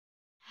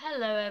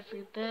Hello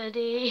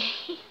everybody.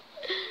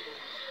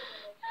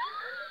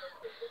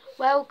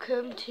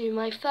 Welcome to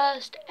my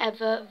first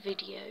ever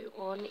video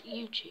on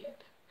YouTube.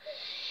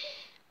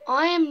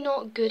 I am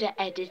not good at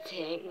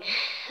editing.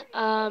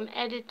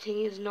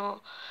 Editing is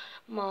not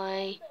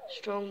my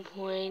strong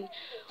point,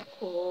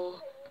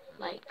 or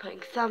like putting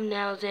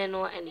thumbnails in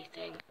or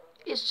anything.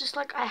 It's just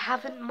like I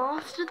haven't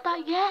mastered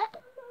that yet.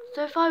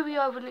 So if I were you,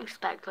 I wouldn't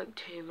expect like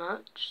too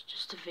much,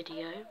 just a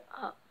video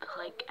up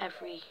like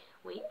every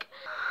week.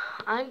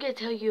 I'm going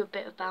to tell you a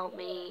bit about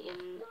me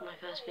in my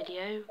first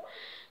video.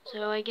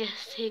 So I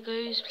guess here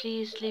goes.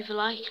 Please leave a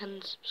like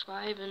and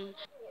subscribe and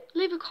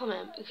leave a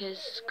comment,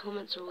 because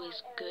comments are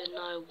always good and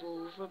I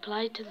will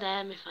reply to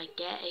them if I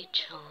get a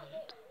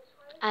chance.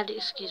 And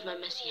excuse my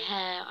messy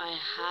hair, I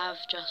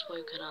have just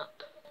woken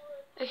up.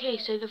 Okay,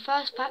 so the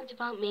first fact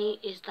about me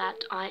is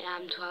that I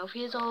am 12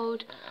 years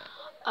old.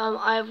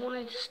 I've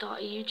wanted to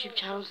start a YouTube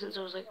channel since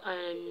I was like, I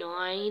don't know,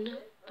 9,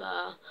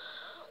 but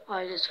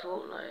I just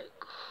thought like,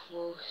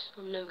 well,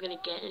 I'm never going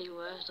to get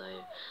anywhere, so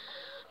I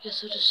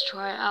guess I'll just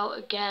try it out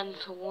again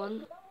for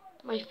once.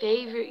 My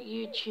favourite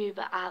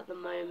YouTuber at the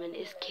moment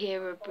is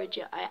Kira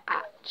Bridget.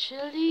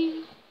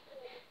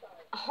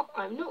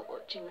 I'm not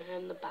watching her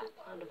in the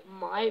background of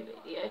my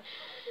video,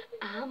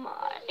 am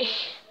I?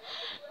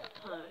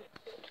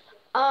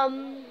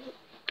 No.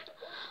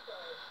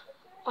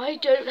 I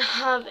don't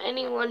have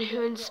anyone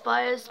who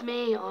inspires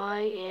me.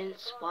 I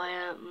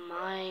inspire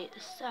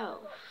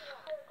myself.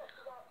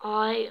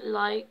 I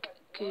like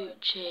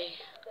Gucci.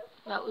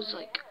 That was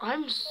like,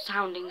 I'm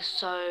sounding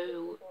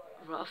so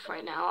rough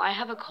right now. I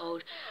have a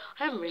cold.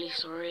 I'm really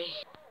sorry.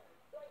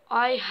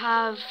 I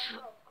have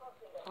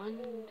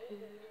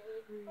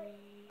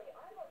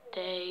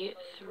day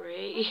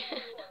 3.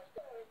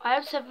 I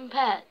have 7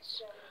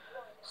 pets.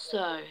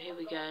 So here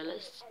we go.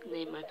 Let's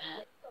name my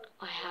pet.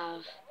 I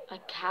have a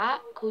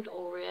cat called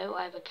Oreo,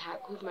 I have a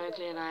cat called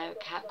Mowgli, and I have a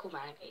cat called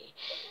Maggie.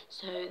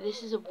 So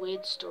this is a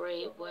weird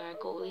story where I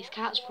got all these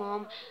cats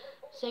from,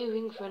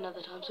 saving for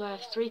another time. So I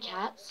have 3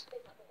 cats,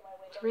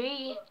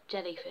 3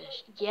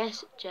 jellyfish.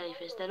 Yes,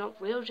 jellyfish. They're not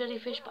real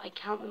jellyfish, but I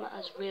count them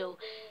as real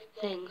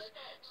things.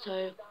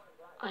 So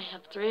I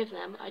have 3 of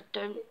them. I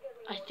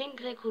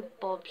think they're called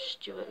Bob,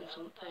 Stuart and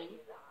something,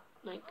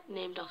 like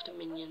named after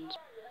Minions.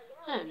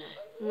 I don't know.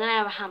 And then I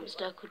have a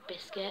hamster called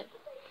Biscuit.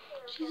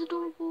 She's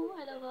adorable.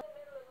 I love her.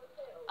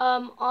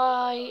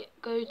 I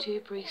go to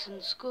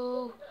Preston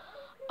School.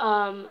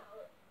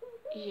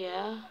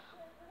 Yeah.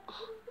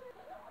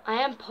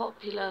 I am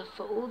popular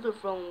for all the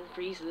wrong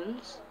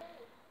reasons.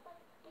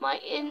 My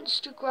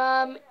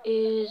Instagram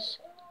is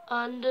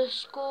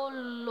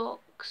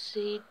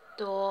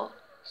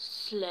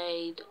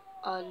 _Loxy.Slade_.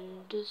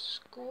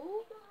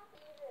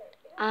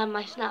 And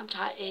my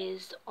Snapchat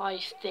is, I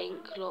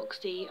think,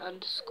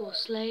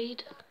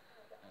 Loxy_Slade.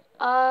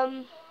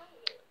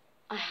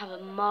 I have a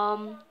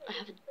mum, I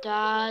have a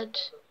dad,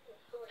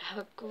 I have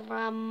a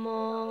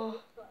grandma.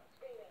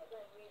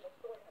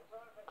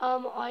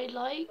 I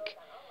like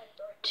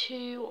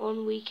to,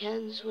 on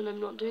weekends when I'm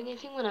not doing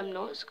anything, when I'm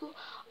not at school,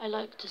 I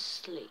like to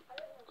sleep.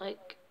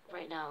 Like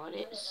right now, and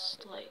it's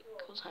like,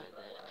 what time is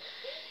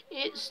it?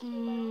 It's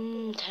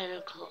 10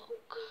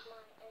 o'clock,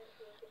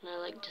 and I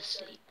like to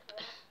sleep.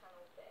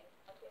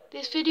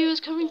 This video is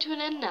coming to an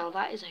end now,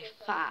 that is a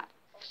fact.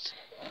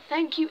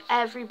 Thank you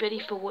everybody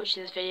for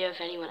watching this video,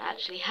 if anyone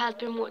actually has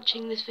been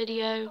watching this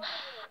video,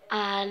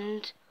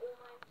 and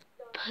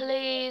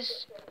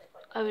please,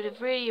 I would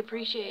have really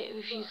appreciated it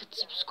if you could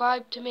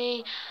subscribe to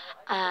me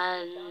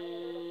and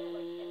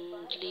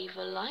leave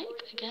a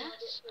like, I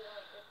guess.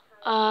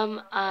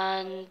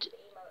 And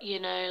you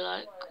know,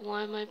 like,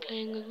 why am I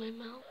playing with my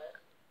mouth?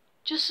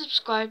 Just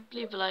subscribe,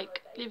 leave a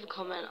like, leave a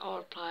comment, I'll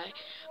reply.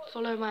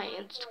 Follow my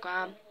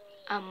Instagram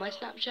and my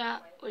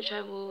Snapchat, which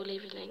I will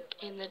leave a link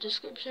in the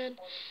description.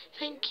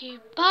 Thank you,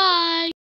 bye!